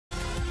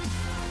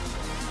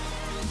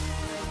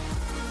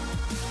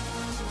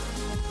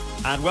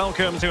And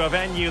welcome to a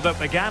venue that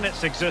began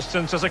its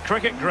existence as a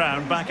cricket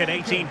ground back in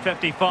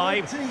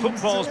 1855.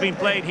 Football's been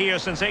played here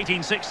since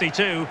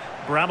 1862,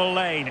 Bramall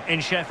Lane in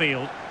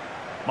Sheffield.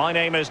 My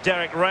name is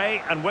Derek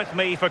Ray, and with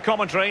me for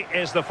commentary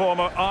is the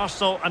former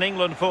Arsenal and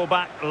England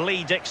fullback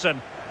Lee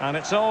Dixon. And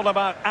it's all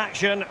about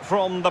action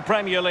from the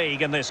Premier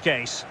League in this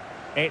case.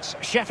 It's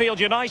Sheffield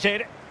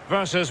United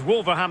versus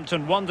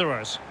Wolverhampton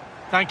Wanderers.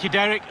 Thank you,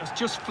 Derek. I was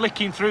just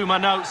flicking through my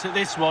notes at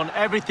this one.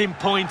 Everything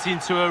pointing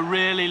to a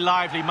really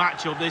lively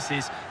matchup this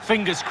is.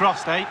 Fingers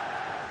crossed, eh?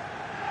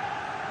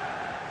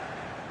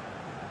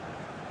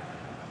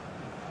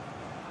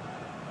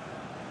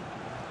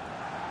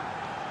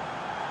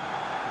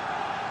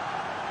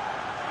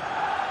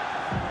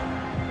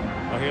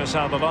 Well, here's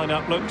how the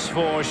lineup looks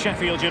for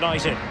Sheffield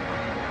United.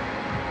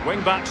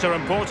 Wing-backs are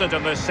important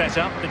in this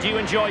setup. Did you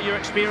enjoy your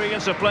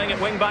experience of playing at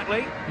wing-back,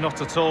 Lee?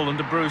 Not at all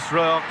under Bruce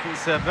Rock.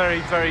 It's a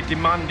very, very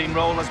demanding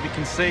role, as we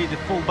can see. The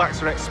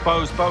full-backs are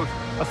exposed both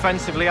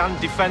offensively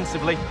and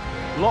defensively.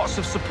 Lots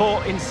of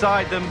support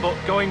inside them, but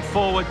going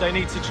forward they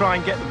need to try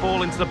and get the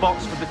ball into the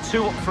box for the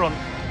two up front.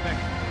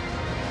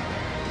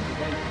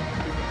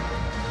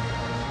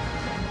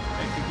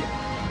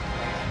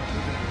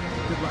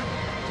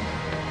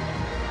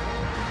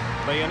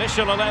 The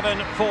initial 11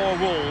 for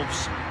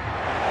Wolves.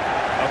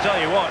 I'll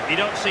tell you what, you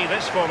don't see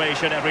this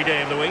formation every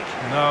day of the week.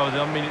 No,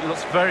 I mean, it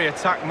looks very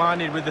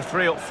attack-minded with the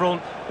three up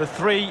front, the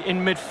three in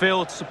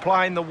midfield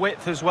supplying the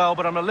width as well,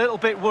 but I'm a little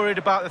bit worried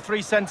about the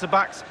three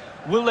centre-backs.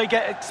 Will they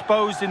get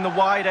exposed in the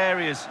wide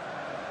areas?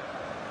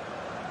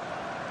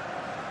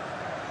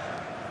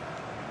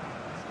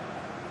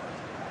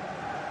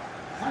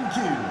 Thank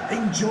you.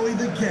 Enjoy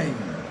the game.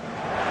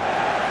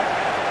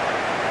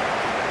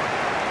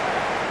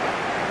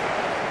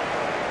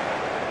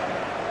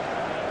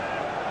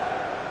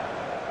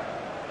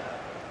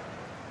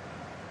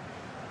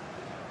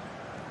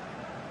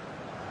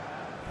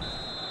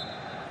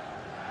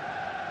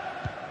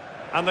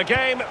 And the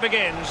game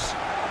begins.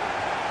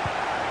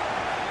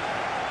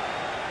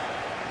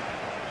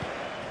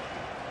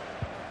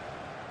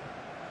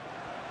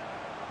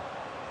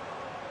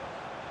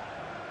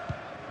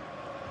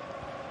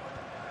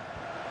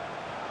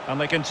 And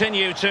they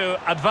continue to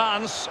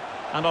advance,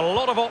 and a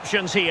lot of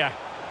options here.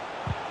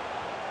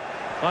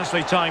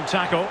 Nicely timed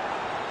tackle.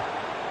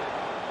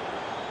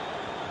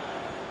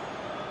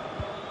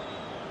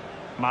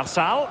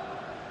 Marçal.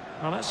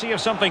 Well, let's see if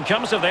something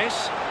comes of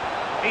this.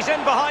 He's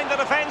in behind the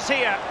defence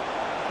here.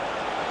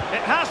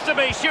 It has to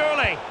be,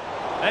 surely.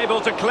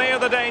 Able to clear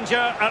the danger,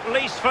 at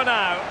least for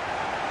now.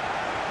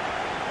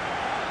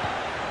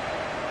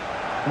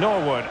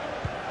 Norwood.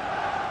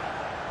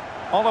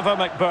 Oliver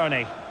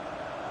McBurney.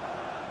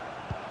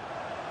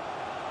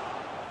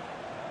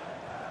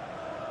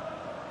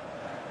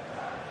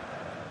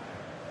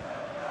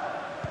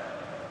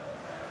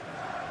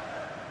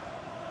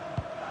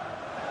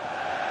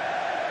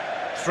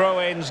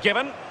 Throw-ins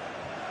given.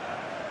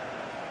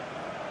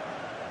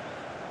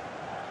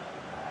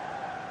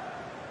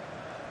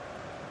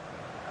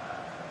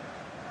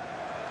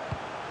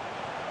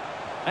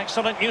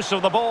 Excellent use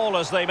of the ball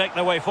as they make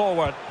their way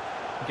forward.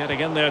 Getting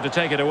in there to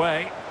take it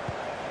away.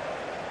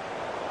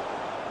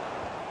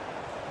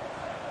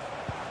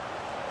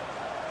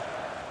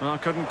 Well,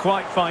 couldn't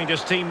quite find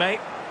his teammate.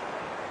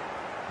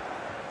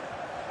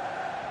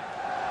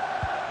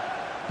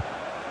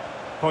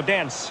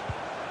 Podence.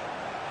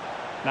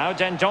 Now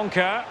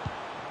Dendoncker.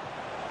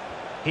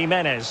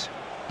 Jimenez.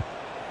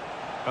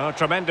 Oh,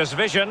 tremendous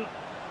vision.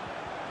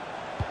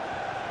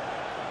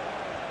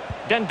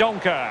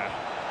 Dendoncker.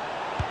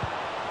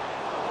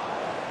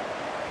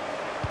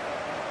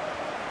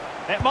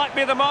 It might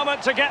be the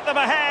moment to get them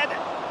ahead,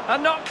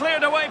 and not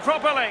cleared away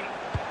properly.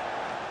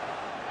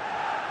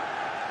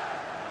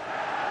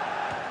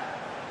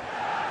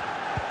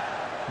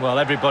 Well,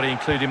 everybody,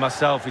 including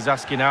myself, is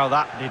asking how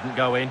that didn't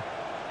go in.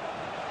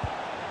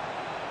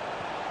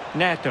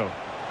 Neto.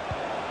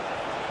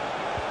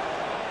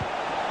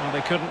 Well,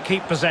 they couldn't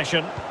keep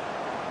possession.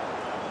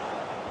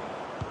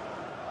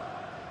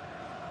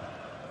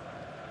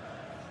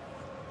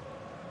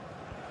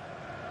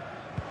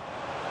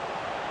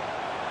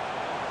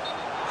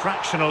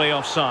 Fractionally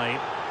offside.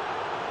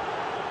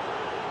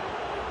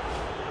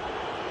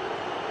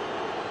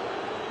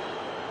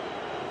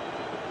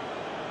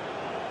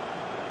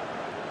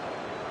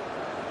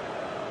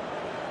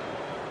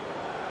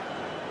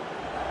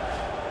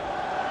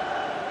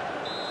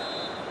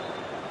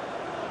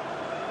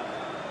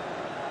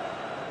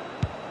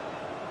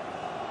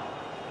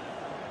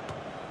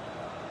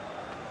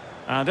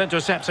 And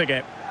intercepting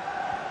it.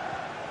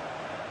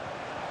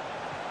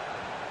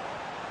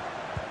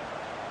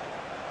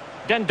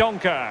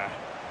 Dendoncker.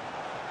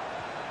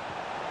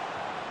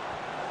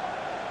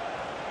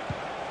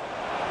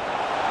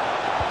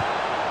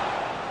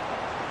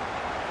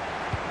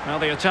 Well,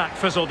 the attack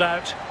fizzled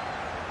out.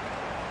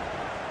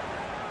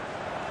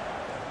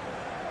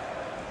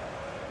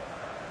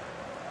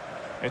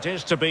 It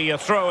is to be a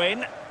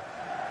throw-in.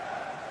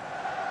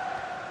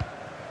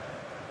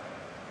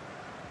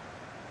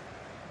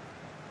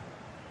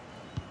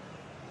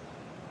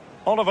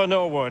 Oliver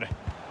Norwood.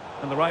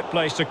 In the right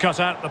place to cut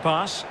out the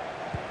pass.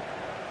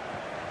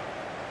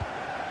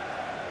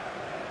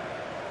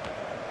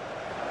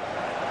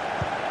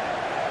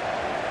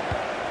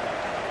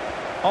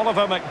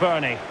 Oliver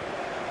McBurney.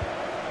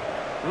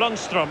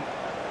 Lundstrom.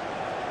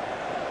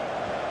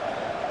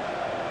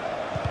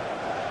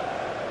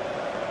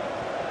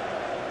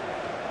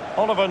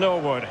 Oliver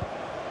Norwood.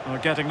 We're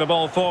getting the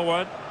ball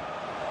forward.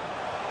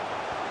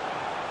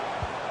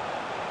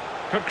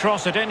 Could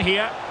cross it in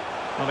here.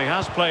 Well, he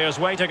has players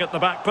waiting at the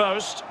back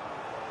post.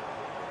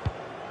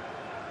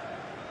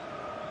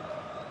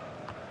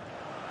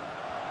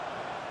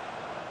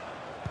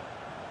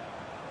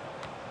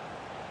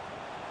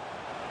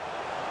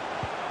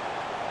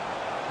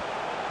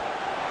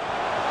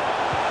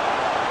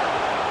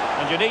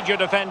 And you need your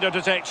defender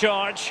to take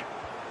charge.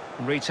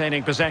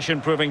 Retaining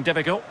possession proving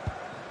difficult.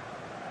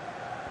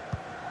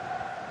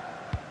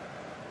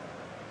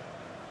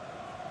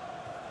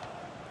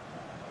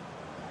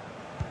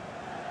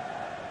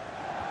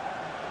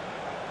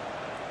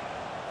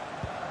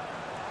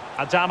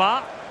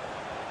 Adama.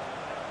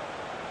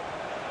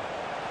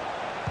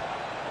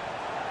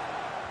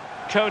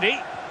 Cody.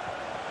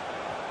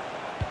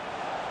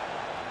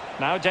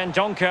 Now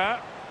Dendoncker.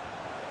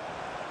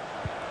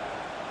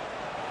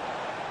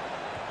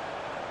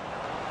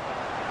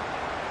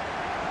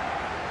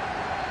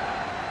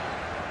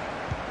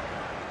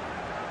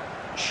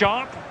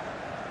 Sharp.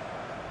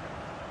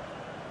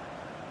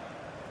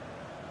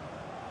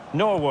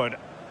 Norwood.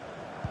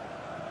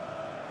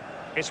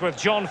 It's with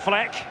John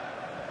Fleck.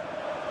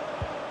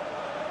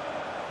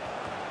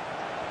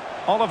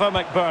 Oliver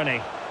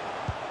McBurney.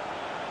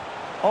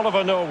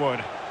 Oliver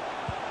Norwood.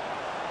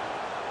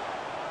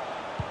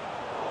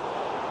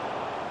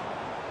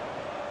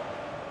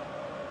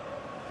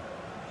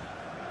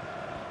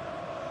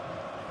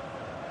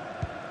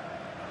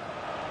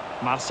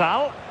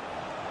 Marçal.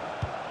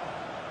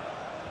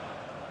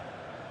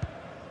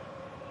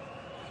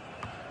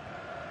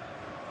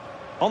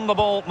 On the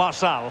ball,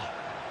 Marçal.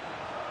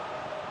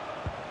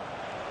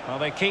 Well,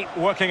 they keep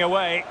working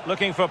away,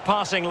 looking for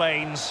passing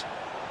lanes.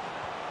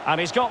 And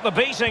he's got the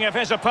beating of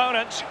his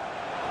opponent.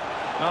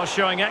 Well,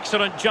 showing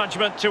excellent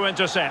judgment to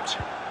intercept.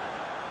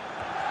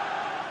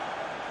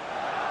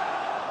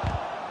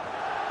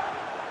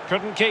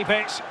 Couldn't keep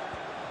it.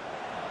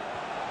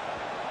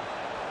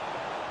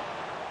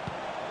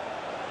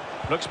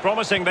 Looks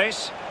promising,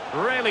 this.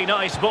 Really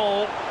nice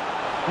ball.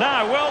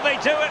 Now, will they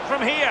do it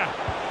from here?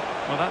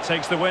 Well, that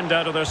takes the wind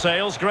out of their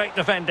sails. Great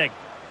defending.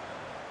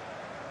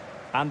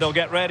 And they'll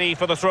get ready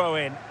for the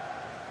throw-in.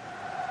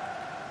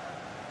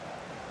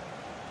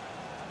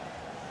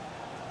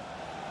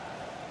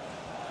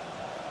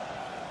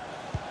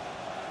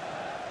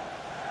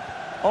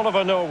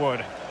 Oliver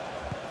Norwood.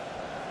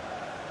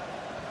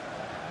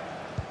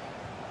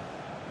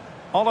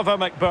 Oliver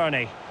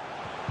McBurney.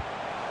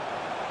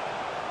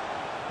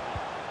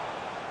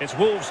 It's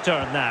Wolves'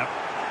 turn now.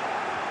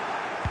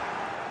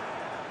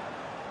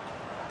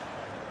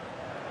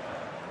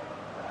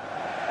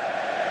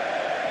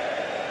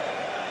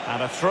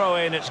 And a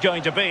throw-in it's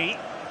going to be.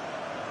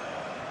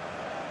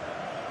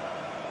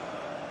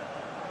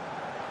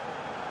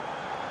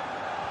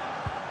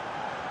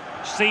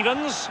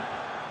 Stevens.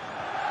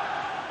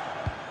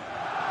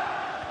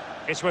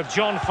 It's with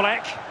John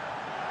Fleck.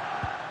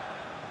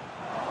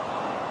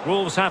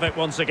 Wolves have it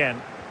once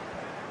again.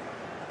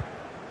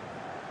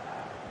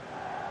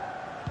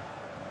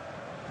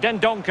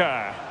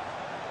 Dendoncker.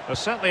 They're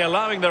certainly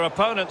allowing their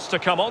opponents to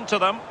come onto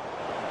them.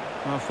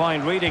 A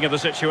fine reading of the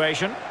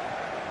situation.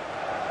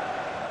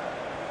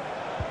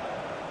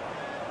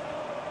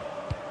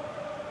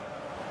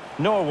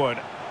 Norwood.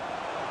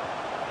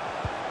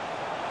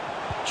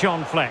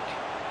 John Fleck.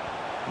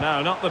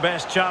 No, not the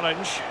best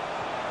challenge.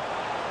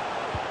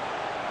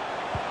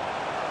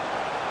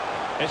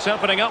 It's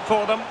opening up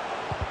for them.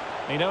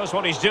 He knows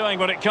what he's doing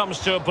when it comes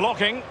to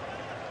blocking.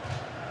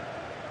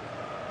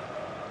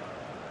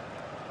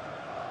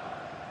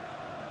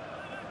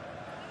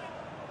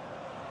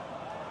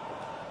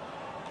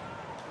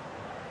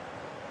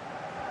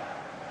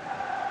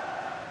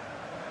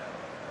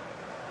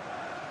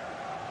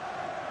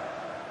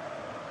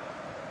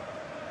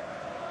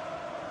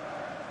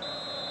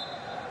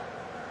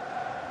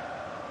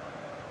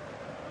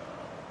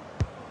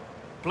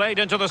 Played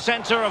into the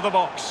centre of the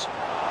box.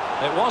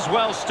 It was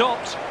well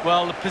stopped.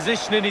 Well, the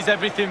positioning is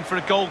everything for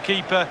a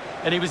goalkeeper,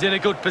 and he was in a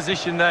good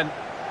position then.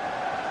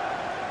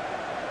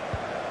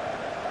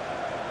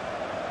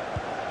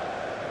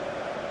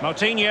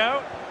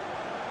 Moutinho.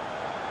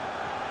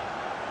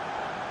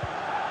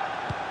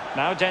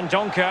 Now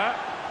Dendoncker.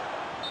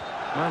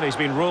 Well, he's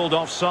been ruled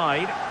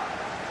offside.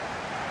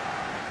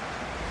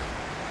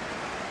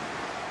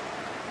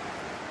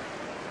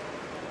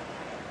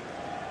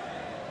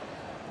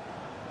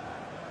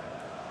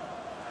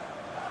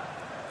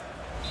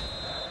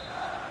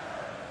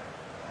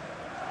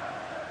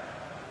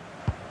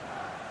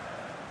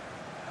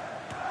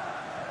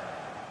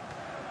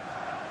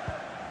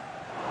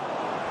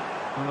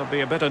 Well, they'll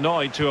be a bit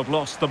annoyed to have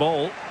lost the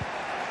ball.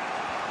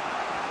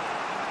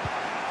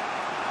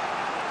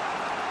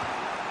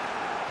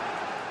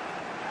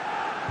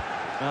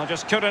 Well,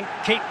 just couldn't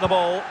keep the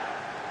ball.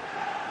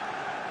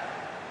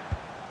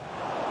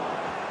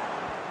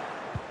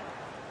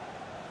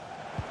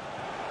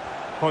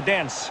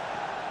 Podence.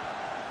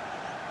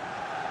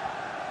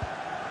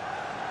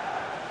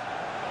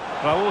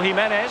 Raúl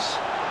Jimenez.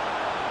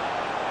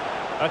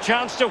 A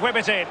chance to whip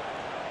it in.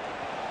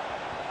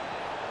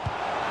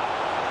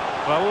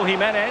 Raúl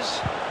Jimenez.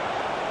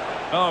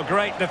 Oh,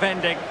 great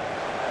defending.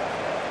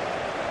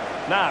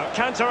 Now,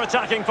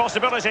 counter-attacking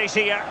possibilities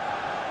here.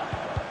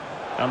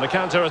 And the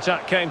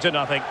counter-attack came to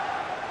nothing.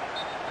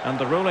 And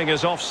the ruling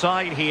is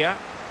offside here.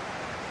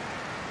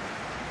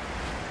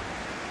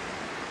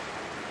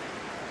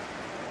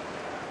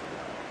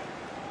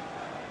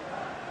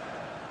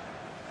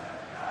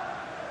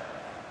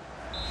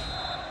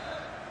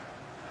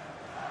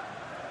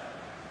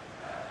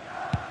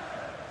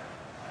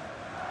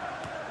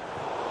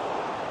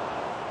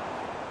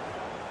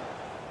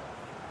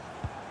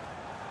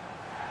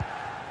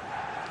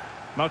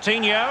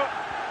 Moutinho.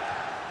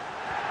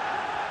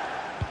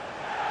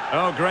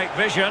 Oh, great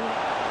vision.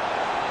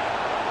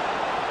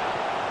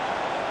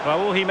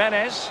 Raúl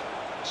Jimenez.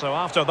 So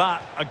after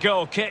that, a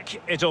goal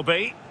kick it'll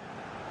be.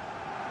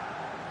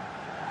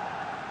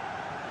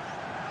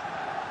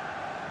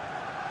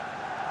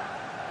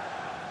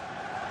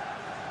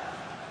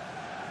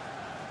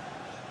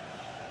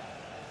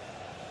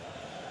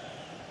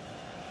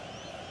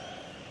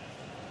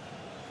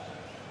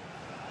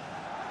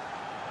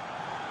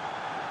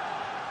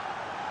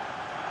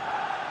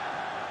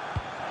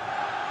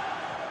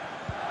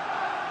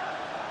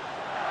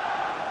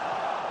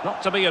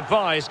 Not to be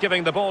advised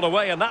giving the ball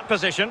away in that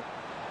position.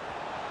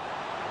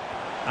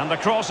 And the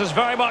cross is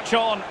very much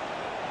on.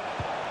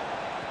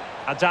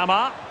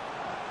 Adama.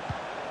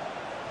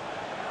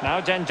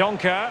 Now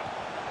Dendoncker.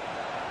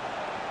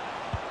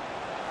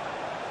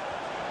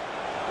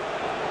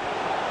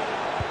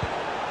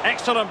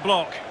 Excellent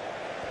block.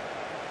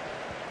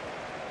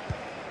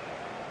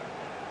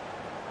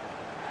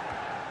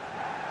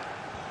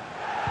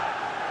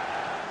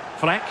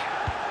 Fleck.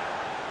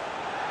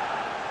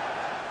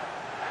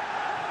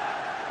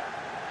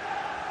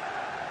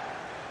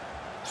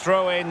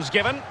 Throw-ins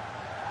given.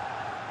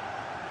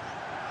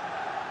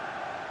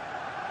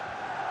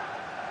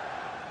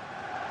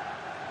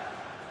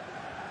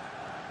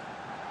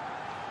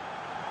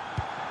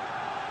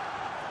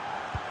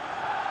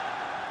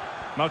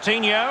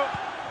 Moutinho.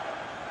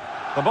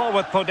 The ball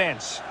with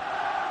Podence.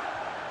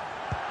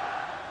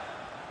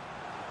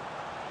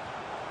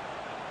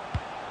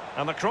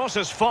 And the cross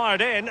is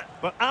fired in,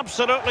 but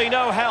absolutely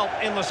no help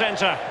in the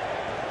centre.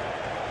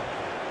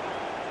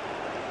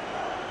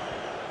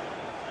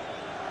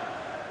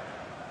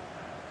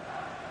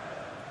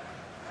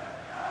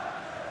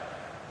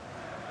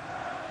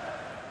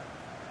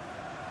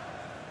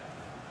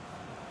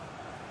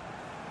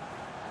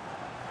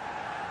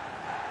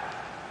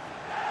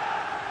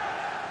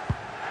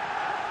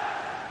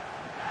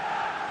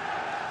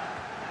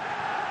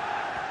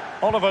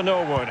 Oliver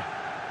Norwood.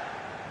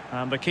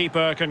 And the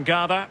keeper can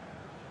gather.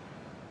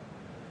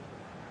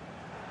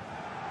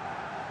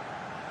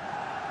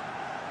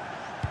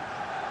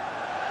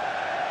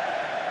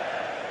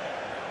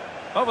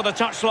 Over the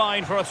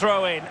touchline for a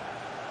throw-in.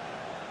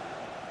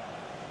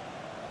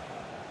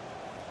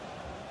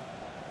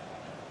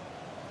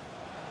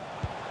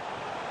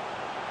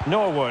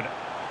 Norwood.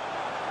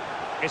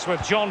 It's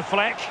with John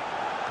Fleck.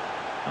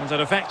 And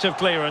an effective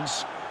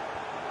clearance.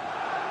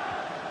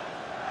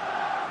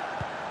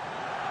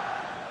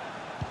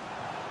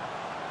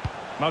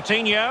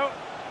 Moutinho.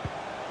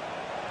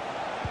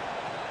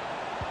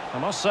 I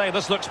must say,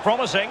 this looks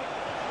promising.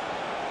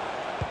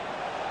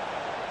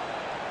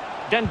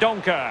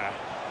 Dendoncker.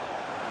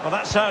 Well,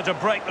 that's how to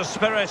break the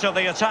spirit of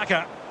the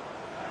attacker.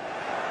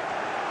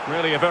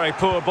 Really a very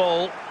poor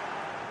ball.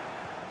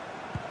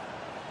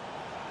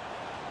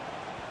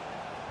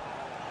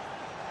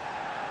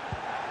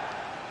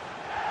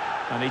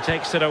 And he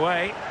takes it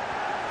away.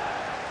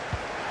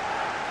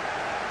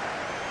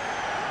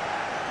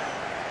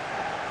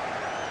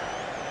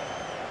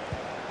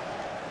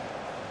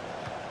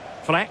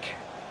 Fleck.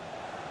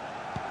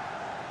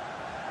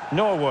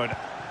 Norwood.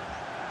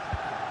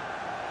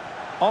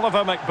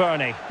 Oliver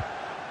McBurney.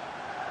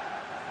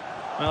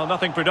 Well,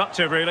 nothing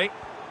productive, really.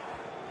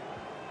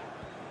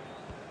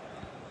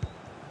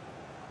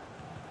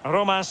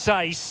 Romain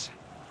Saiz.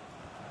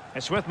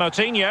 It's with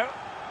Moutinho.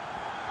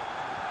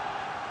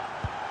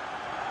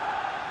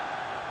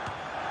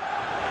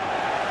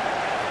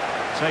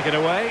 Take it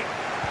away.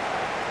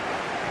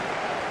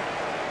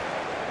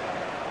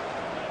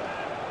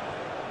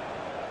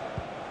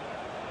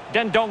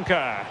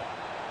 Dendoncker.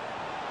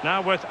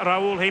 Now with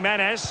Raúl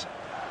Jimenez.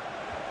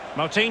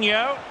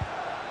 Moutinho.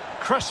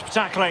 Crisp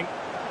tackling.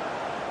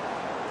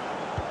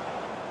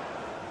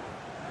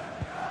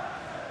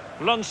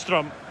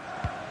 Lundstrom.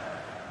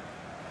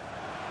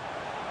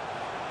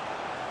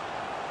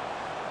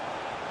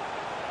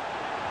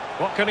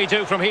 What can he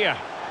do from here?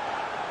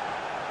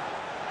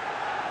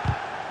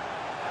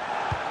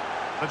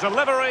 The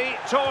delivery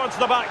towards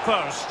the back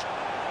post.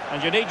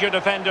 And you need your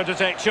defender to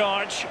take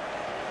charge.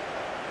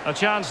 A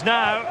chance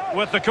now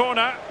with the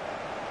corner.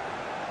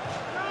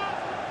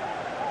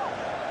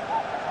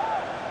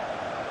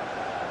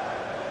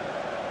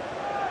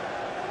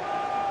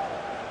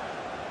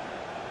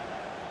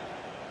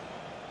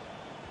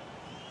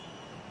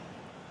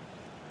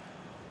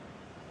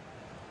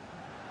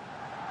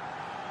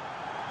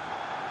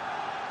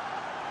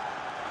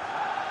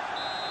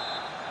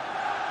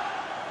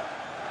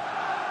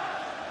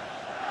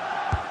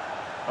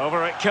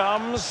 Over it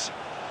comes.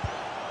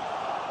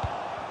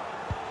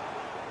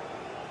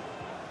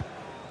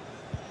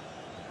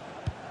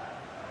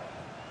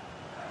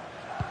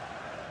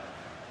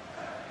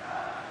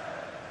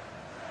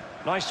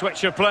 Nice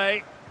switch of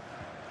play.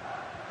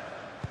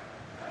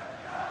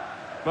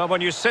 Well,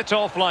 when you sit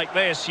off like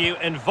this, you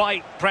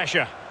invite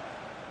pressure.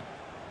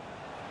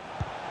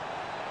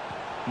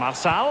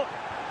 Marçal.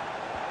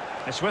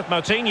 It's with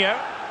Moutinho.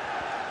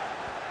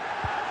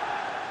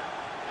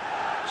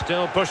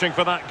 Still pushing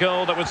for that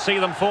goal that would see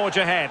them forge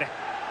ahead.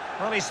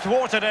 Well, he's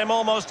thwarted him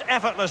almost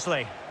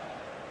effortlessly.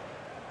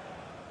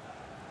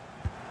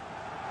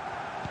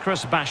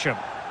 Chris Basham.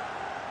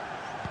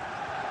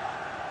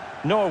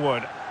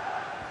 Norwood.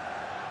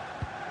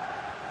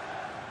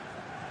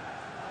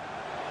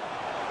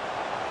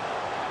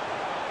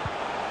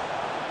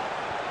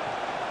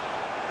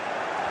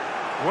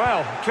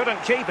 Well,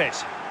 couldn't keep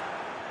it.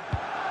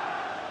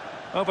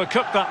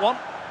 Overcooked that one.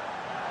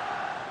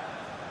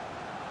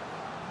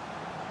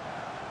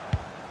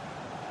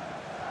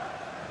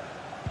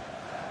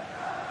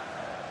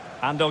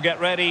 And they'll get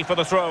ready for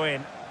the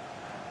throw-in.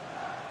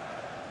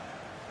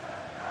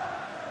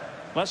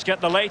 Let's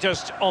get the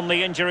latest on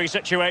the injury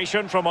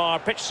situation from our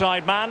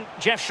pitchside man,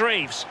 Jeff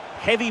Shreeves.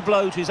 Heavy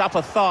blow to his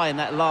upper thigh in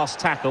that last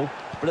tackle,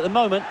 but at the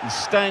moment he's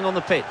staying on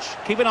the pitch.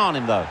 Keep an eye on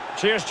him though.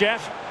 Cheers,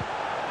 Jeff.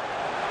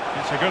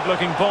 It's a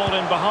good-looking ball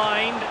in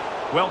behind.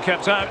 Well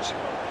kept out.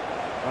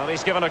 Well,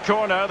 he's given a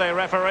corner, the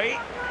referee.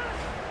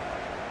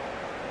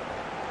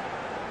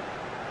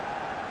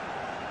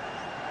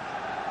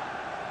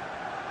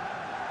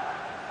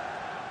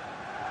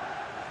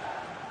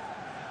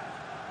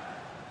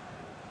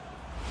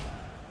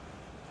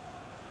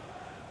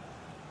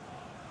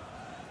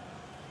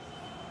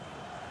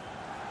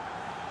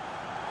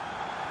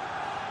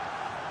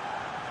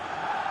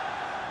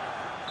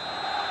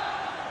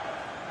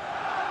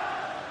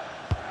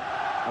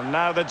 And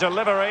now the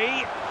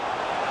delivery.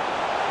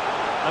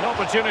 An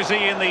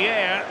opportunity in the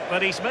air,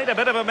 but he's made a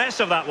bit of a mess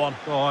of that one.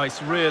 Oh,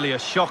 it's really a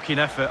shocking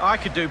effort. I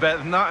could do better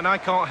than that, and I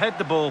can't head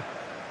the ball.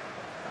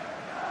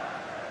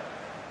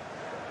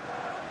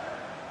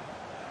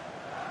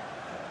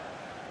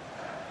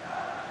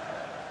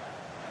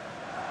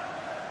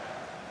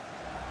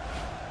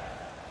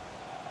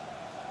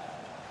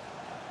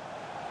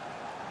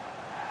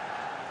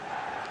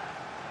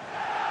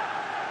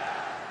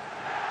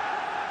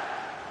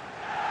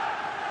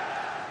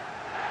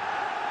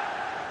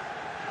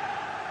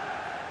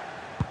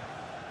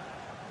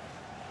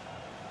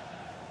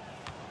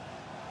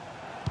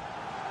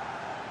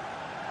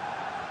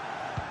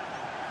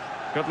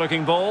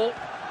 Good-looking ball.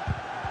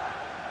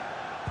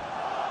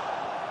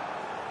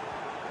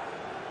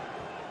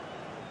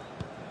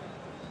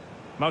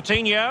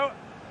 Moutinho.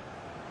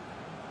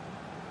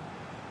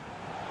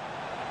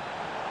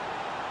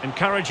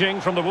 Encouraging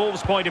from the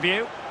Wolves' point of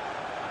view.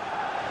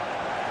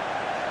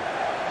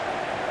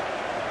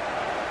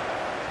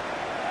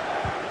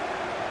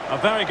 A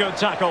very good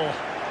tackle.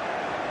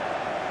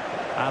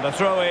 And a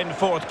throw-in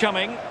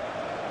forthcoming.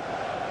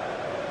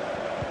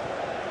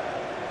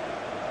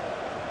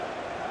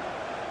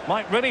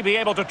 Might really be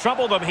able to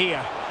trouble them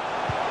here.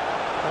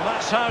 Well,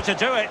 that's how to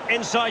do it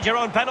inside your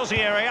own penalty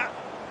area.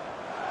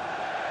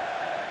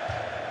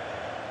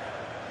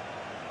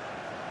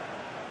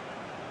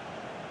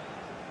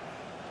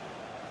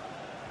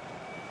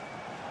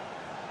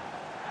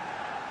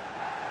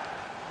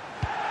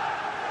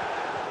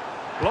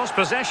 Lost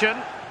possession.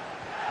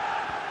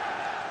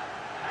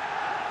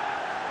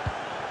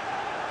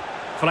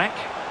 Fleck.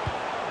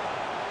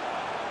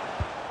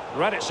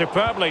 Read it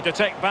superbly to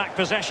take back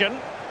possession.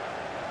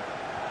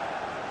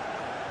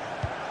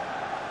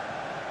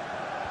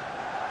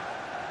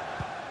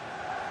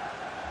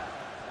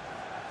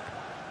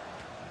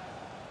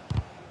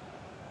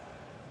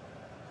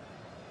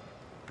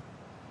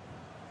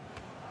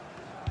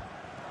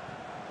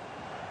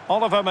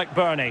 Oliver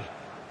McBurney.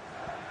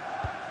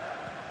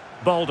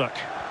 Baldock.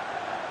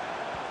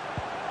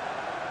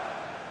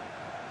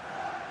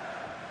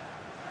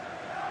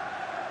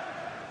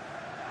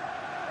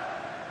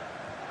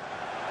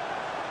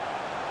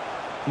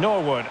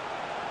 Norwood.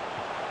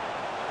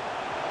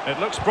 It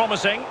looks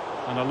promising.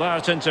 An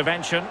alert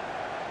intervention.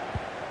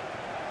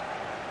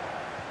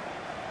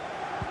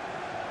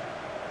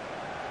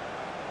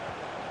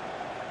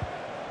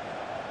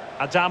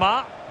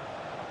 Adama.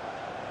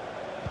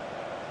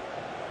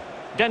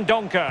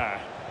 Dendoncker.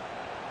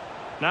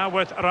 Now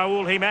with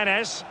Raúl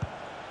Jiménez.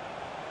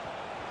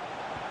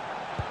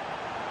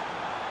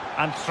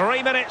 And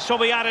 3 minutes will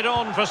be added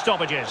on for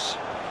stoppages.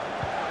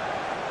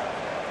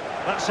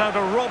 That's how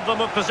to rob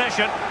them of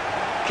possession.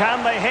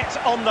 Can they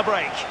hit on the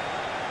break?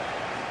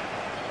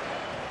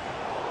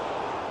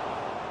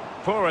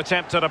 Poor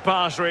attempt at a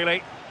pass,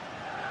 really.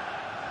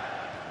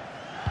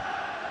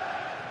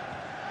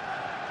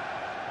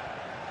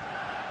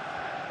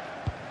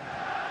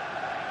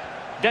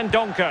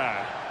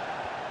 Dendoncker.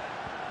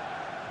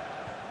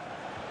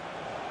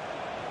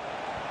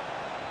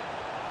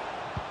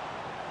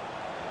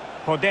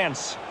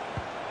 Podence.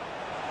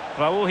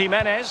 Raúl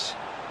Jiménez.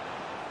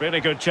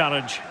 Really good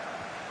challenge.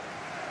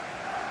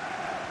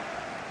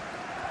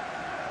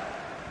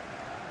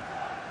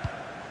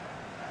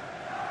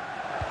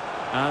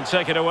 And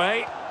take it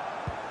away.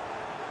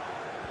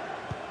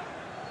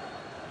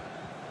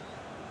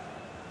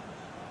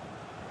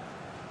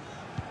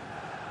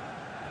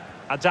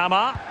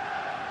 Adama.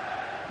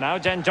 Now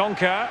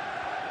Dendoncker.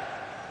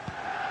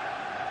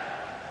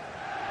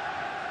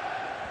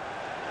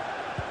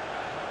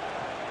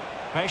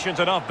 Patient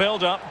enough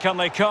build-up. Can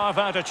they carve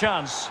out a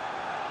chance?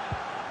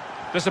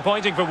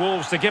 Disappointing for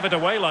Wolves to give it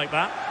away like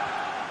that.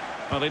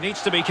 Well, he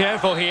needs to be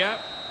careful here.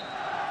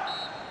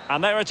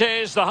 And there it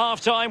is, the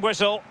half-time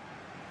whistle.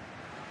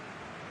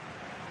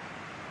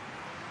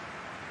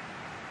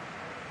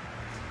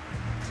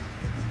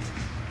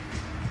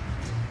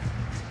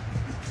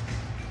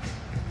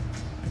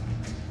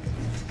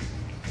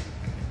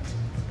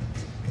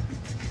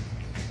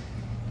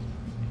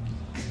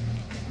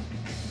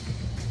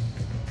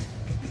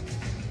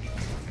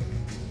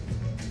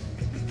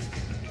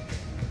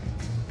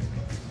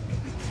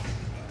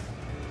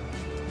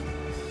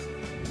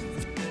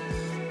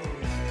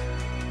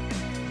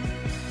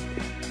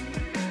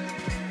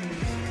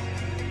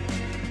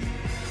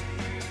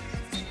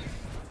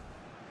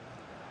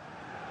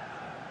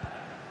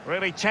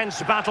 Really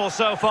tense battle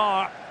so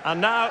far, and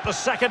now the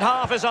second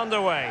half is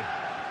underway.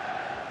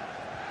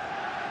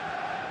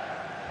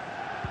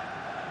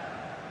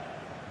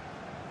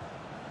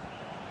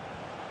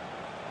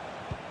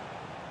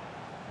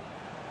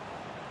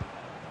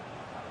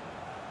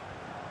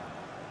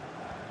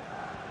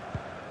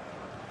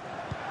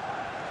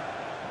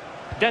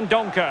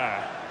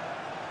 Dendoncker.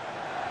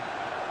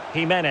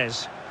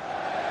 Jimenez.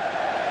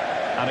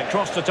 And it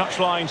crossed the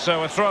touchline,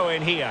 so a throw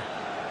in here.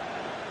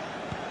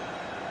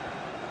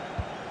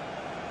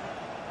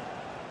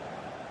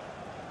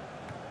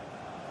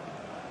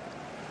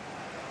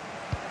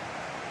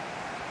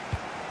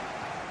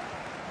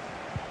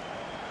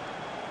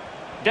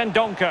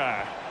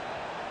 Dendoncker.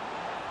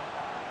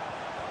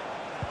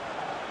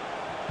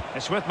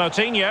 It's with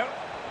Moutinho.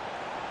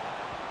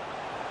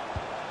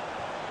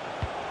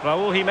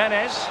 Raúl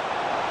Jiménez.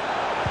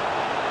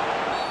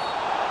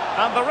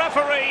 And the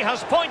referee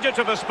has pointed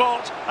to the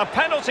spot. A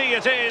penalty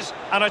it is,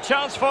 and a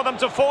chance for them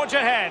to forge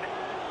ahead.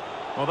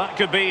 Well, that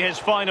could be his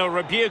final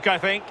rebuke, I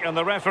think, and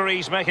the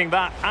referee's making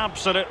that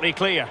absolutely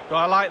clear. Well,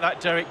 I like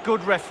that, Derek.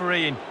 Good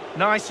refereeing.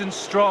 Nice and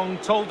strong,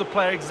 told the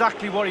player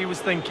exactly what he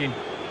was thinking.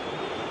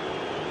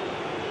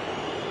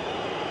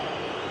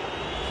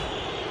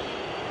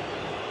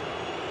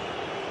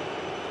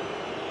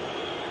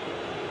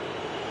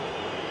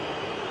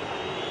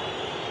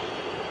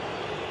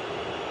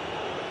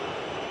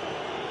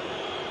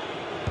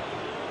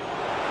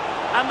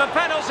 And the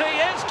penalty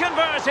is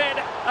converted.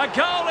 A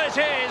goal it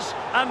is,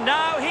 and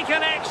now he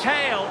can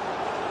exhale.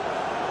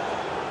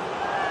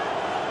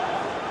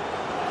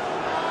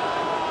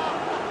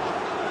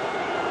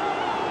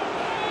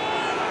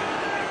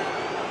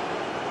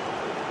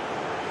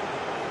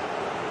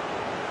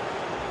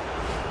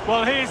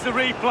 Well, here's the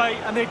replay,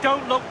 and they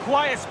don't look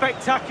quite as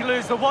spectacular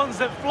as the ones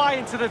that fly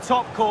into the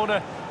top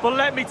corner. But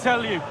let me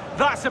tell you,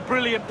 that's a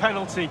brilliant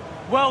penalty.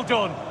 Well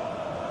done.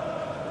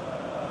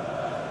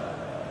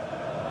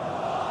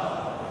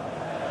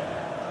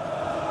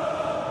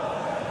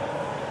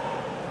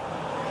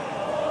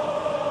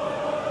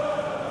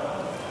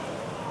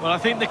 Well, I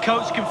think the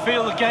coach can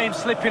feel the game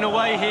slipping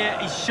away here.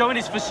 He's showing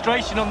his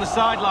frustration on the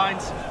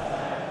sidelines.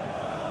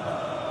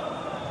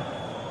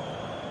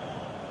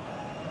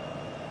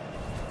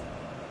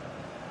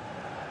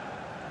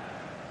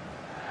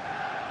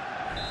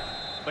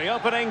 The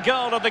opening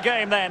goal of the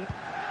game then.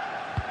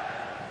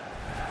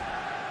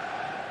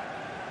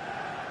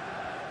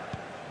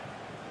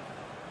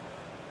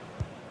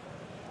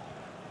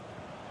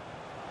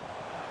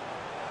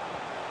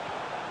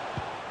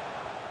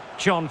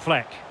 John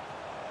Fleck.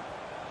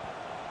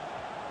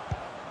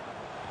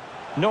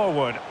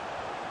 Norwood.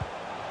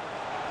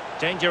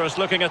 Dangerous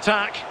looking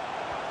attack.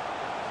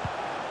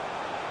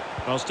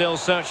 Well, still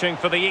searching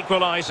for the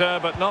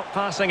equaliser, but not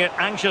passing it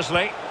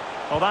anxiously.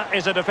 Well, that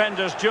is a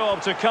defender's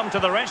job to come to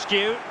the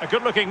rescue. A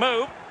good looking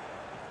move.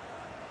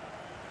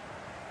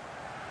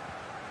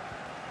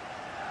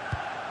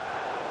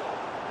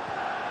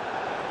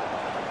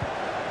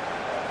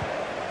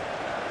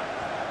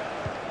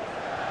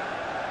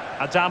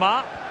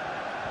 Adama.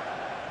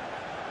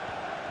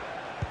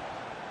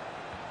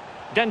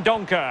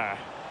 Dendoncker.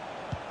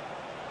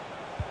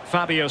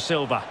 Fabio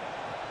Silva.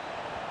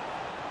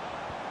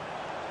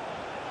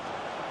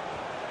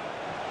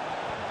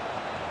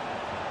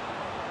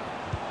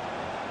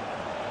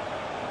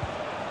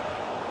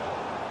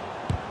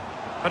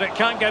 But it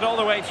can't get all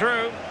the way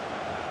through.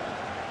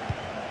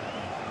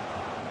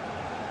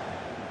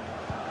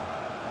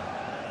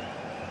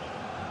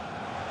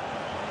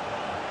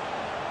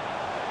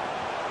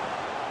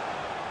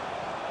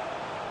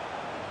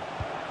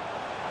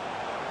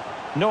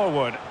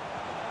 Norwood.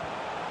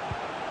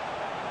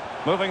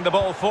 Moving the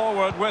ball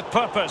forward with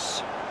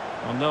purpose.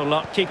 Well, no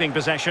luck keeping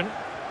possession.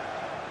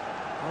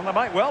 Well, there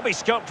might well be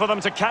scope for them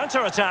to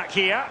counter-attack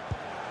here.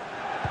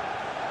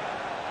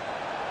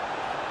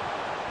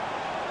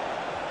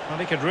 Well,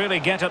 he could really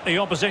get at the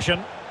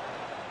opposition.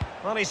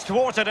 Well, he's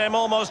thwarted him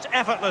almost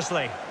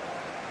effortlessly.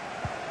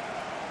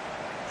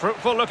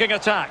 Fruitful looking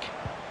attack.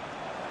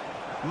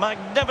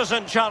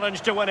 Magnificent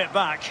challenge to win it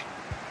back.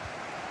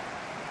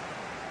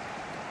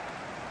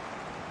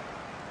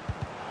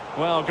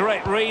 Well,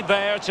 great read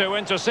there to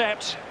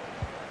intercept.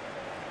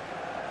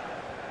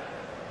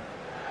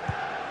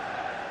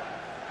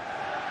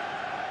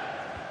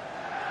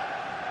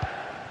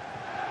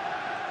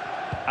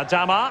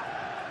 Adama.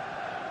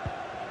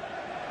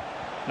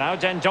 Now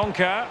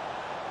Dendoncker.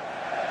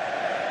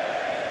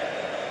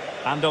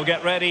 And they'll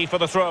get ready for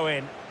the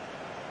throw-in.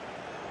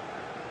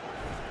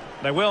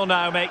 They will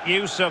now make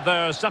use of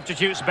their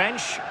substitutes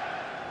bench.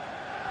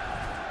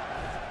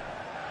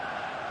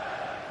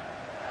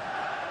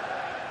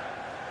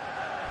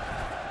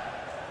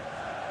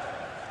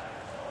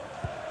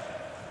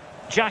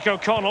 Jack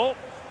O'Connell.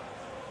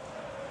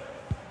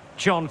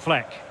 John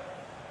Fleck.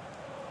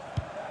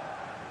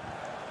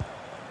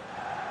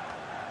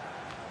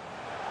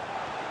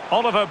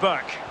 Oliver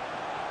Burke.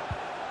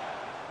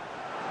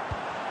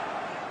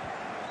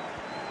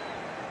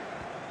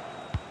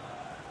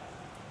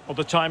 Well,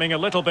 the timing a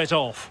little bit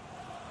off.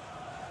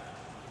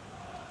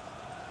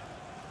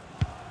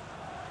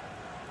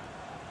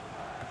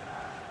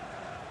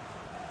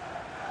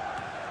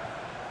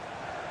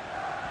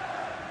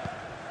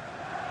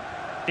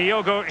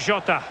 Diogo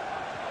Jota.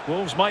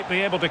 Wolves might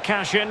be able to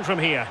cash in from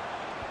here.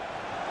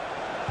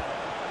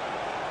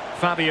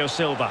 Fabio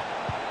Silva.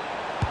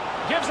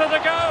 Gives it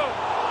a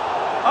go.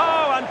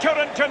 Oh, and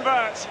couldn't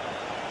convert.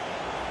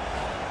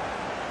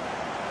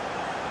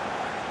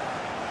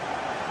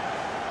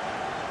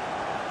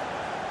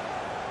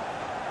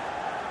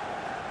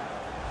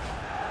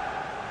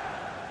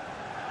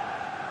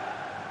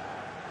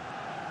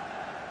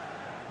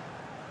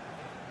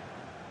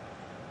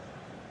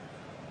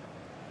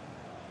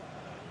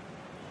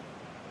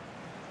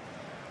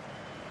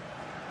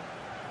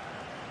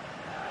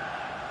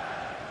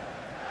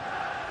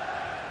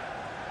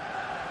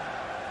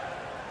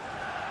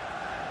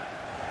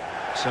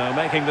 So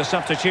making the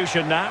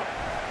substitution now.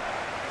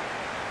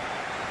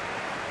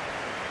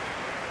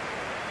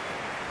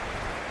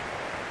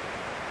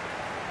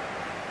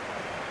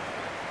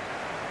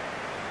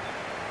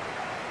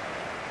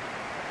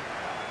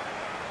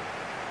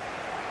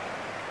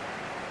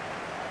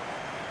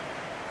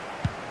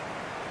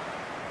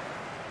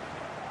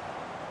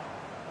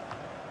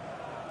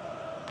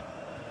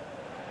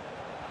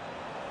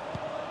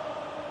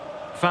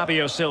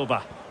 Fabio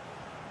Silva.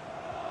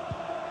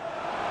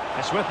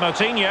 It's with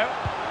Moutinho.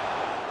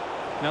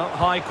 No,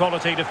 high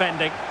quality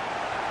defending.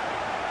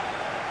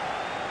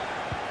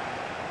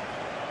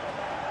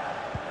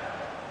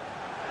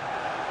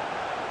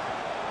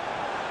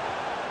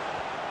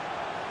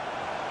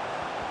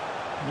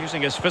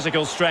 Using his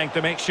physical strength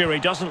to make sure he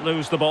doesn't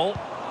lose the ball.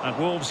 And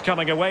Wolves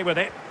coming away with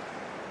it.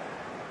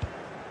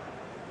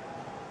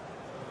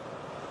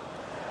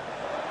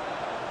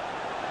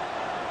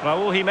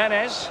 Raúl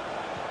Jimenez.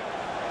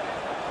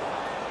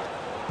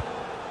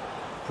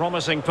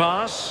 Promising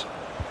pass.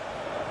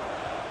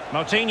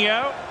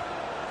 Moutinho.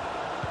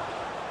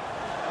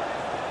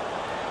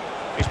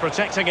 He's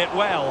protecting it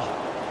well.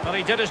 But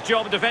he did his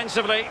job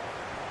defensively.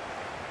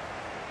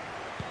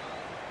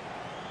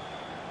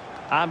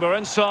 And we're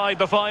inside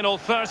the final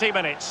 30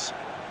 minutes.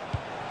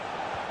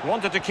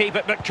 Wanted to keep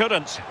it but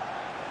couldn't.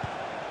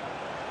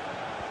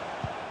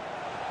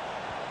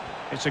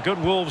 It's a good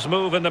Wolves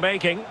move in the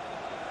making.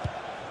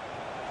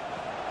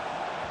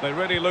 They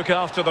really look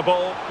after the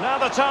ball. Now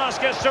the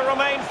task is to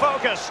remain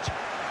focused.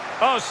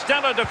 Oh,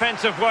 stellar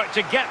defensive work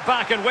to get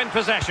back and win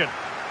possession.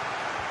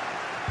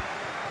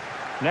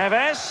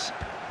 Neves.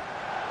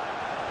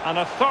 An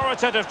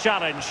authoritative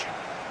challenge.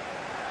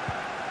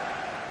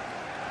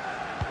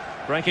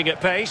 Breaking at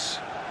pace.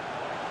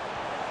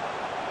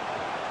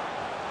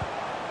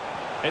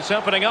 It's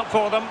opening up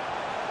for them.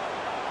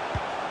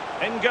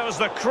 In goes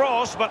the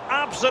cross, but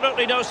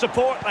absolutely no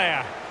support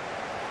there.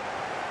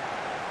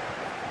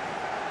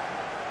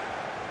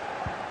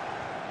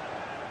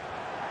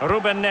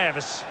 Ruben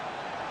Neves.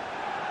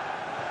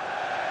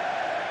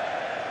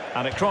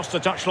 And it crossed the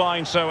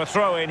touchline, so a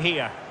throw in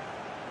here.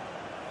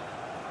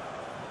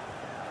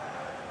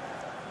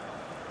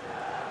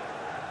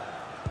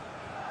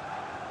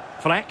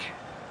 Fleck.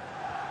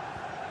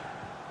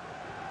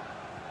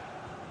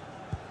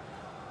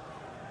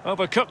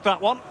 Overcooked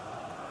that one.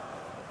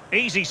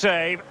 Easy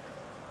save.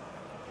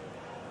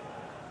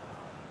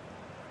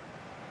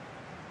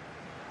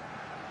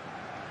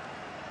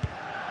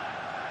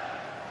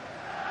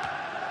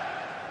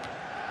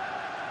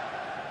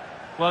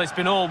 Well, it's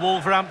been all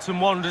Wolverhampton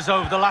wonders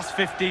over the last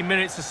 15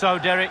 minutes or so,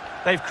 Derek.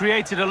 They've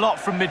created a lot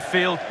from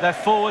midfield. Their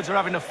forwards are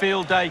having a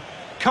field day.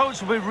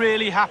 Coach will be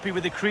really happy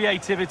with the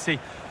creativity,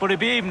 but he'll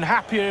be even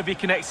happier if he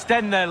can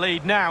extend their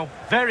lead now.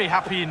 Very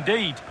happy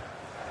indeed.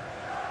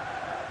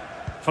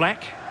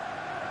 Fleck.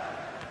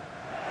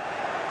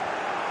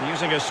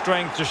 Using his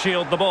strength to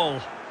shield the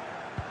ball.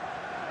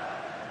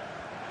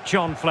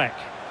 John Fleck.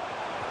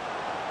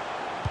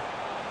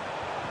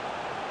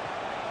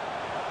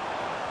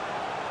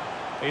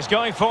 He's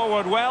going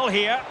forward well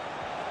here.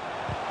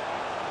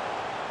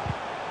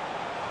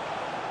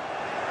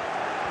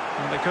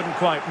 And they couldn't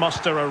quite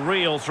muster a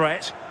real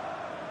threat.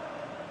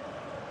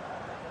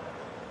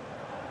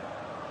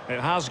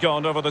 It has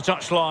gone over the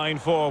touchline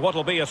for what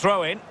will be a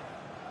throw-in.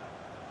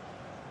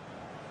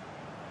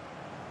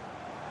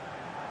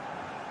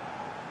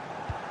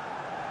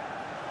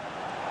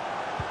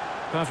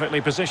 Perfectly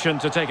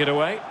positioned to take it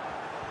away.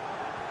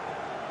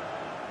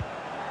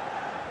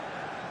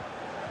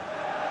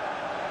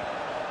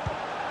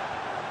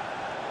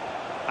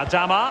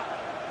 Adama.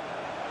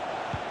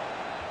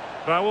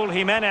 Raúl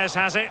Jiménez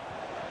has it.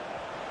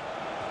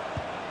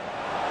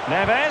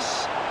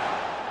 Neves.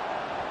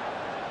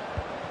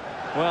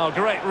 Well,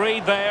 great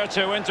read there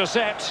to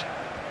intercept.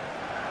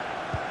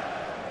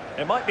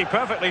 It might be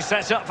perfectly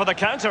set up for the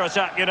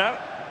counter-attack, you know.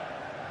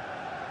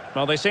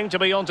 Well, they seem to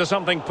be onto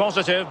something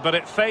positive, but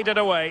it faded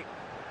away.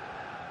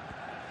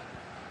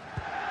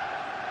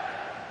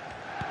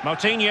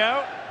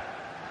 Moutinho.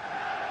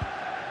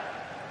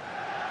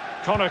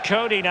 Connor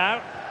Cody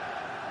now.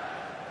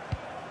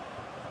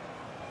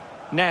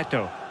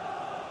 Neto.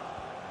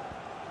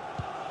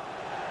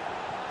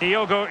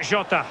 Diogo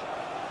Jota.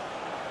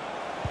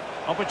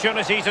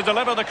 Opportunity to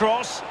deliver the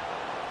cross.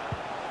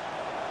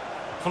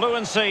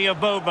 Fluency of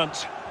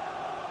movement.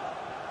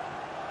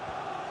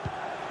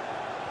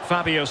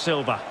 Fabio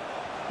Silva.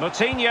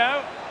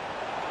 Moutinho.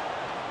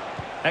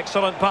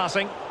 Excellent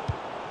passing.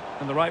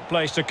 In the right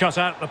place to cut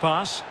out the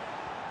pass.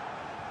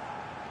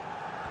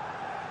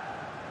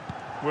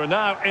 We're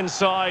now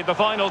inside the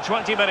final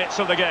 20 minutes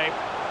of the game.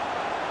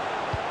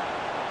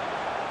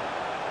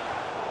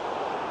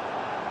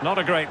 Not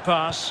a great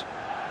pass.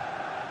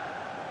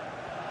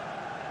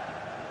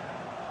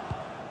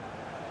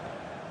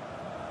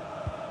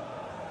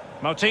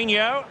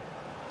 Moutinho.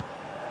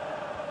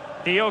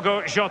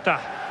 Diogo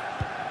Jota.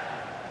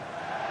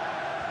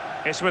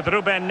 It's with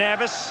Ruben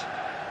Neves.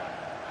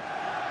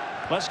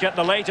 Let's get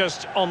the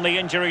latest on the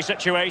injury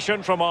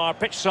situation from our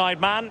pitchside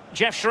man,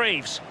 Jeff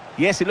Shreeves.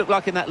 Yes, it looked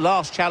like in that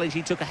last challenge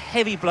he took a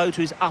heavy blow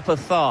to his upper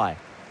thigh.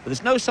 But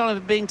there's no sign of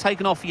it being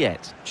taken off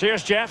yet.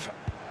 Cheers, Jeff.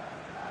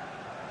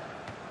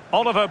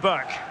 Oliver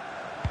Burke.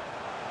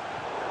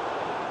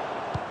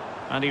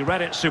 And he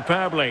read it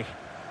superbly.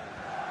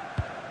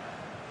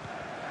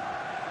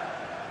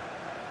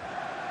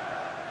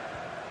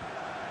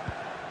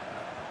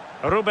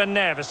 Ruben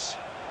Neves.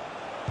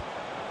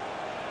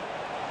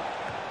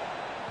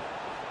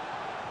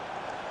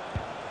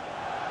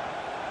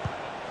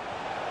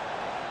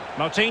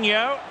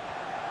 Moutinho.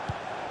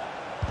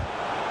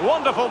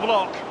 Wonderful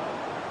block.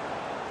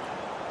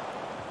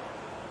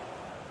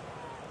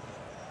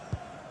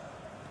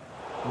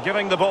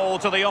 Giving the ball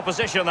to the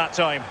opposition that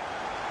time.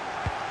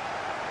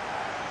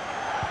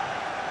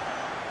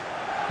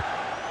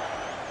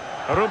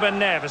 Ruben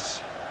Neves.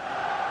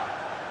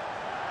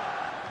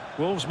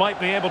 Wolves might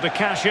be able to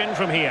cash in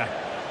from here.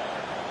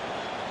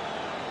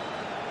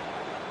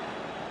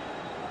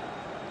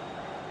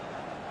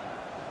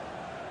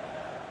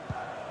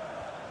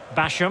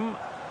 Basham.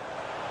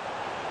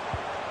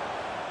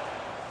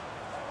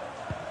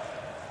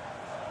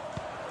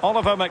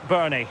 Oliver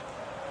McBurney.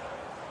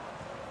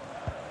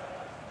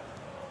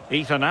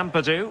 Ethan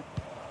Ampadu.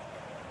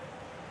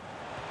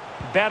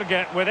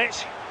 Berger with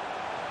it.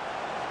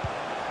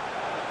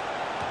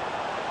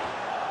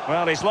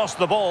 Well, he's lost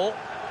the ball.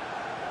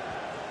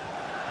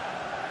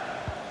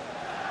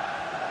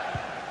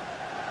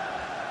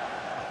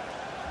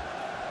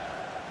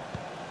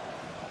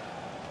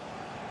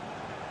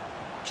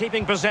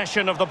 Keeping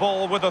possession of the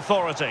ball with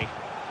authority.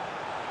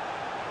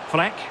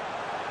 Fleck.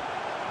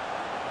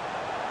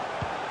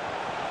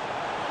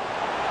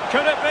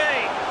 Could it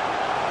be?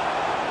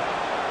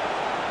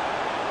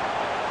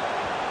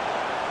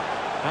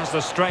 Has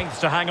the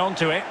strength to hang on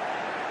to it.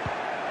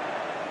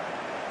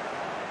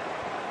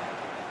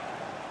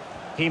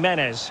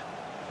 Jimenez.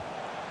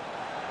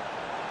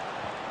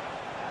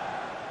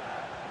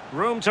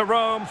 Room to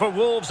roam for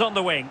Wolves on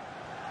the wing.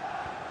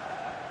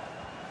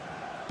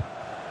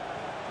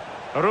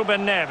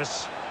 Ruben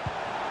Neves.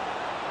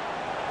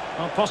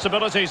 Well,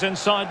 possibilities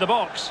inside the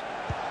box.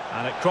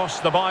 And it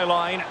crossed the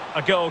byline.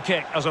 A goal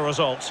kick as a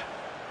result.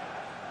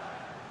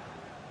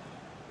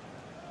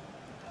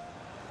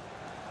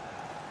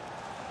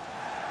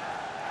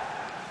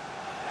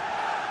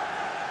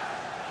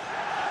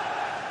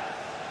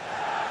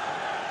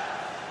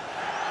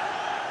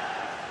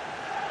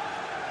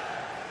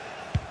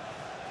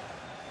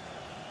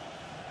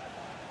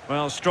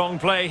 Well, strong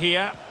play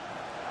here.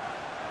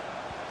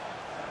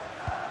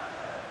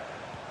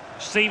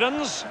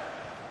 Stevens.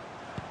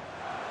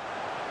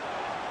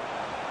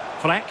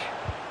 Fleck.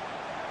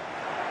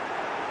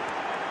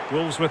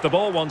 Wolves with the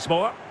ball once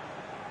more.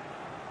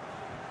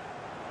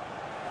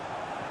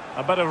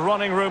 A bit of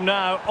running room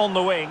now on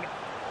the wing.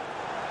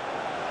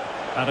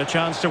 And a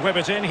chance to whip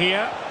it in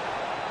here.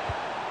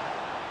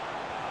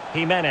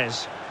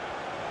 Jimenez.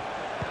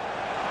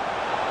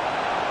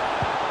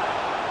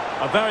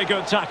 A very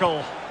good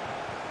tackle.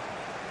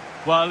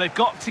 Well, they've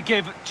got to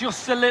give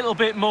just a little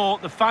bit more.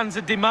 The fans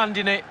are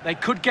demanding it. They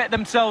could get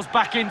themselves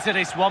back into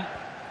this one.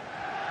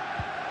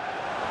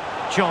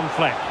 John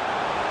Fleck.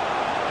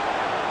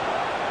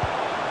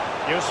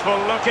 Useful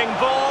looking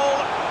ball.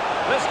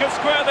 This could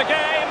square the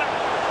game.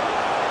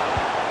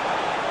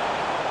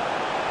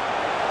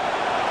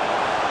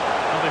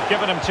 Well, they've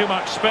given him too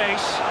much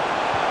space.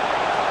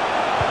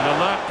 An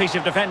alert piece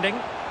of defending.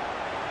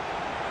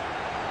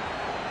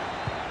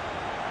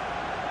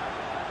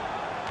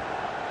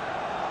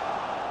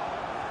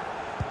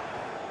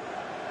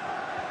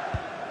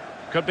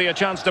 Could be a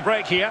chance to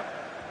break here.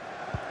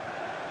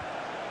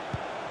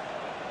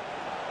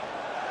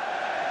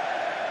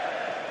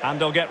 And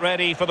they'll get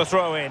ready for the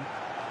throw-in.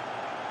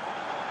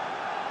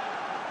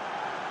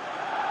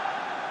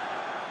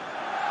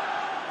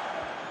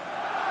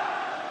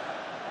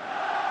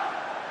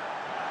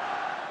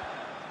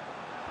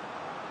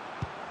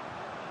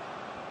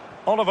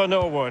 Oliver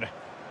Norwood.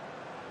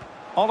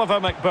 Oliver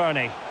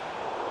McBurney.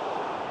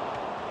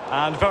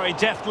 And very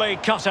deftly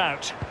cut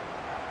out.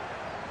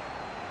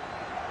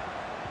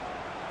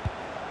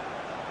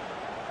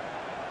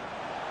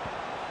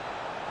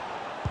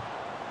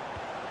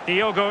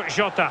 Diogo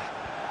Jota.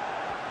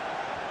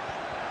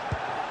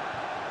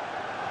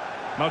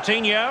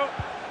 Moutinho.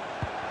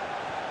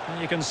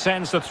 You can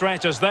sense the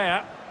threat is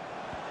there.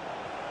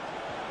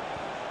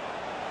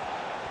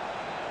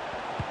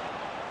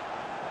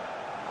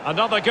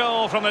 Another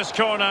goal from this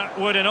corner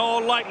would in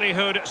all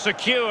likelihood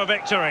secure a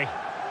victory.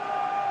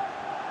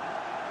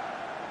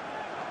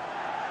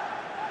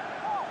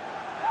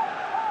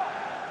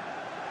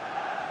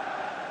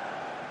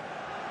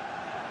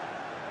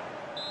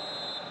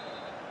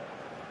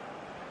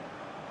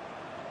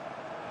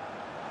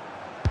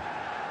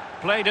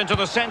 Played into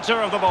the centre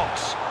of the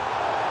box.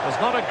 There's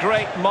not a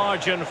great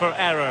margin for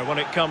error when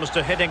it comes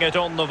to hitting it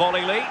on the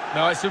volley, Lee.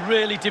 No, it's a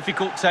really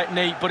difficult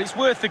technique, but it's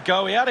worth a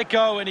go. He had a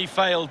go and he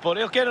failed, but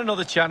he'll get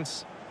another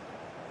chance.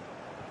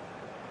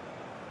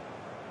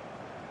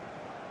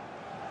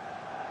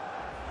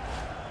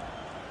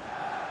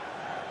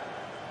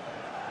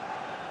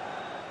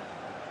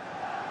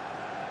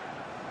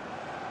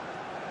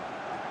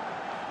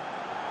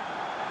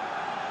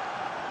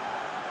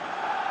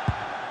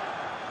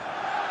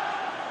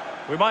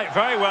 We might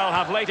very well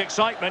have late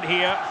excitement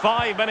here.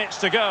 5 minutes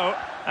to go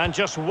and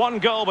just one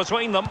goal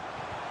between them.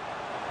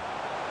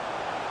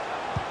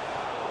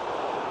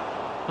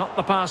 Not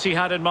the pass he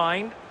had in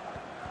mind.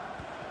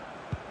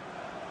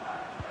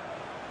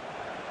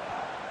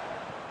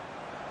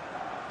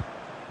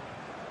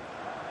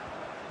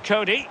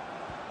 Cody.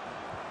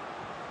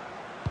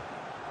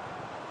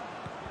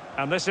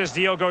 And this is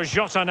Diogo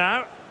Jota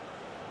now.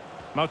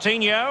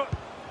 Moutinho.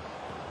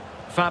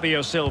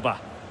 Fabio Silva.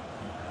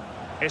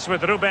 It's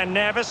with Ruben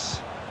Neves.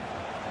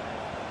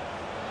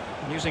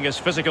 Using his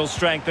physical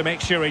strength to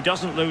make sure he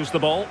doesn't lose the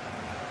ball.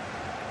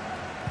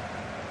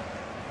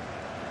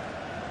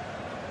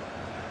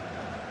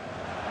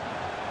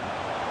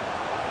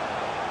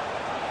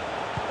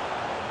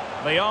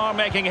 They are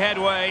making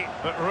headway,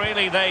 but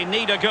really they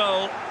need a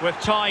goal with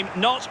time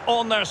not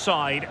on their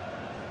side.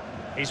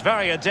 He's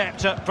very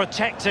adept at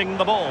protecting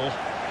the ball.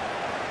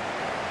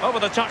 Over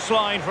the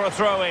touchline for a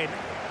throw-in.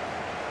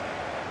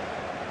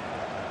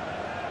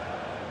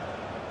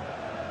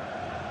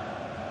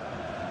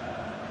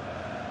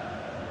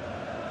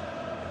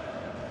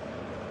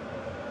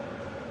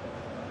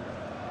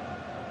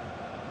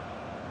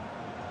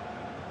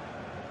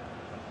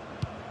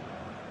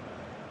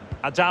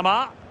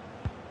 Adama.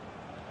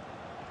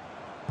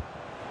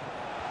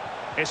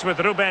 It's with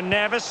Ruben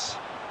Neves.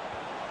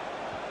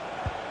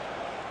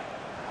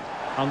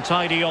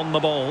 Untidy on the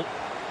ball.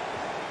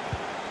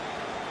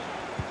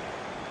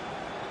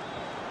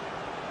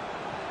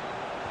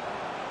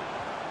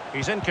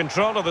 He's in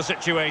control of the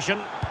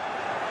situation.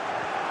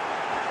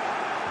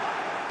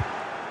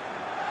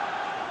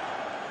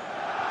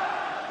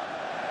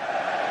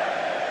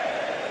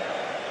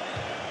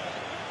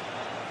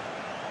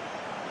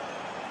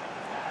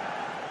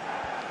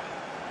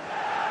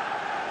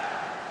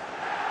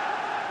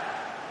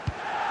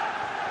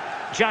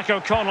 Jack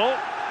O'Connell.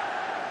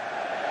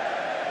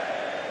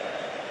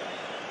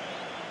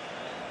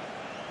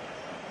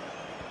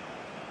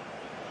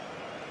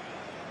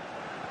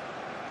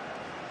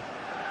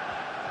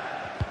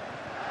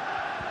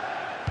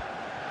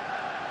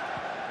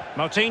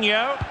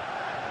 Moutinho.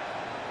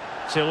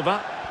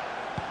 Silva.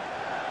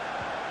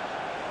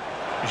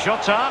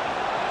 Jota.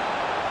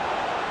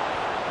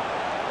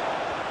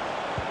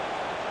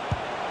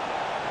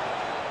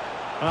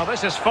 Well,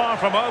 this is far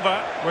from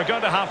over. We're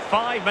going to have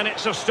 5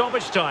 minutes of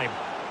stoppage time.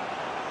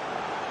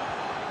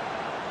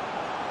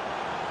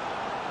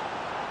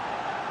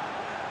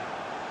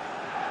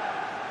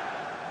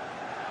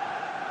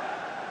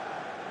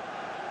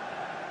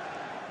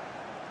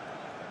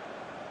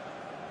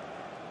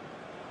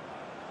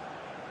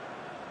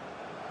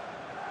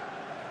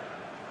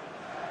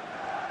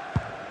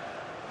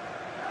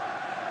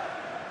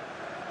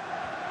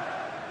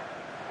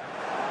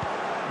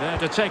 There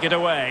to take it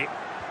away.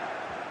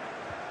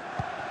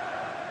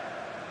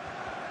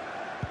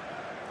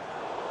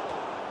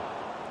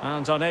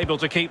 And unable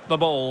to keep the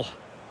ball.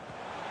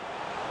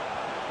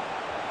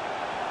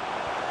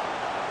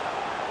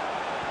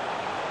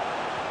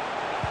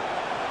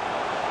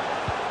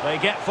 They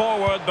get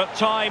forward, but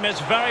time is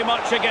very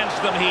much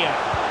against them here.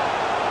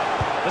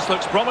 This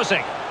looks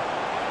promising.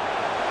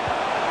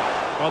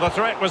 Well, the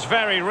threat was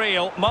very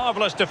real.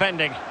 Marvellous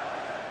defending.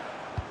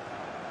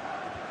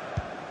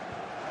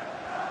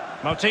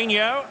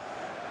 Moutinho.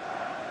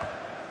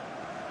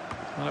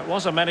 Well, it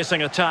was a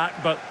menacing attack,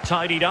 but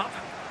tidied up.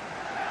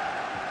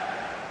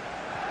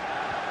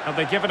 Have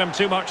they given him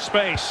too much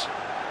space?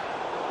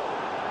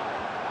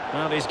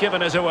 Well, he's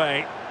given us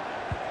away.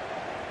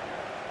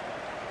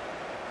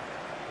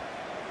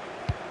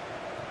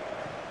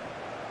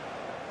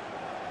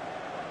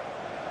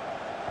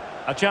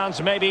 A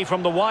chance maybe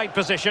from the wide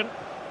position.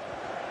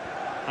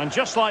 And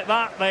just like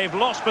that, they've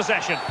lost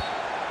possession.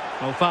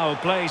 Well, foul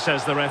play,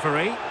 says the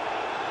referee.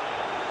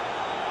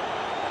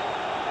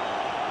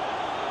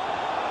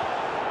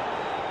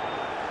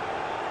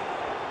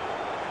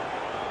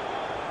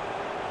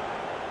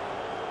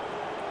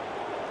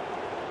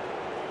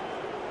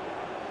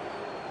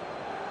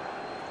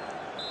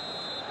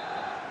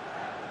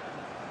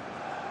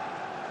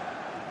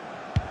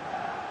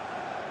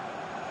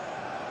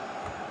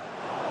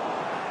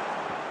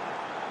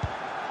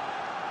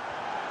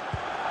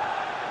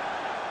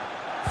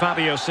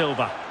 Fabio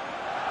Silva.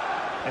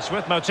 It's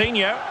with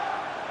Moutinho.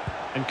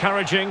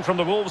 Encouraging from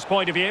the Wolves'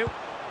 point of view.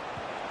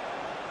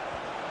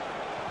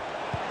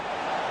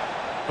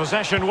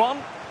 Possession one.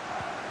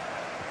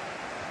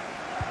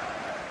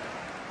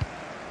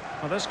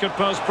 Well, this could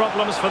pose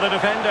problems for the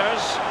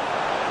defenders.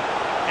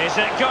 Is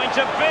it going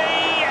to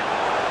be?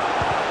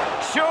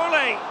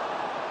 Surely.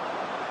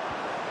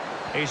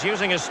 He's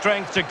using his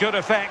strength to good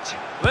effect.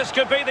 This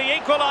could be the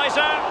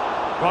equaliser.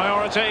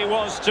 Priority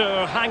was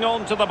to hang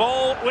on to the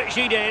ball, which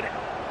he did. And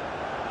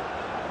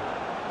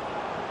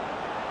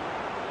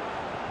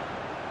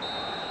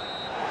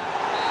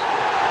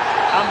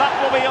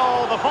that will be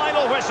all. The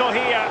final whistle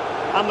here.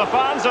 And the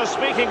fans are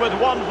speaking with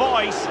one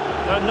voice.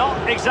 They're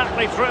not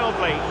exactly thrilled,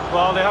 Lee.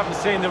 Well, they haven't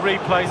seen the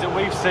replays that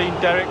we've seen,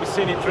 Derek. We've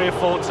seen it 3 or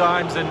 4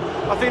 times, and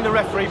I think the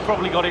referee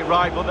probably got it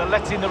right, but they're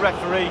letting the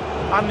referee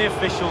and the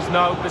officials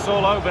know it's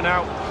all over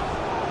now.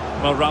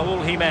 Well,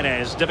 Raúl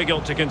Jiménez,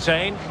 difficult to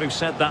contain. We've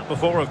said that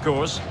before, of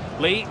course.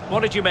 Lee, what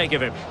did you make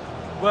of him?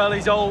 Well,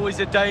 he's always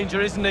a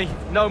danger, isn't he?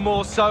 No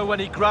more so when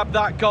he grabbed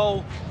that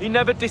goal. He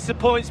never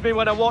disappoints me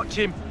when I watch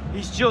him.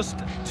 He's just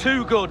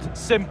too good,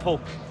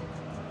 simple.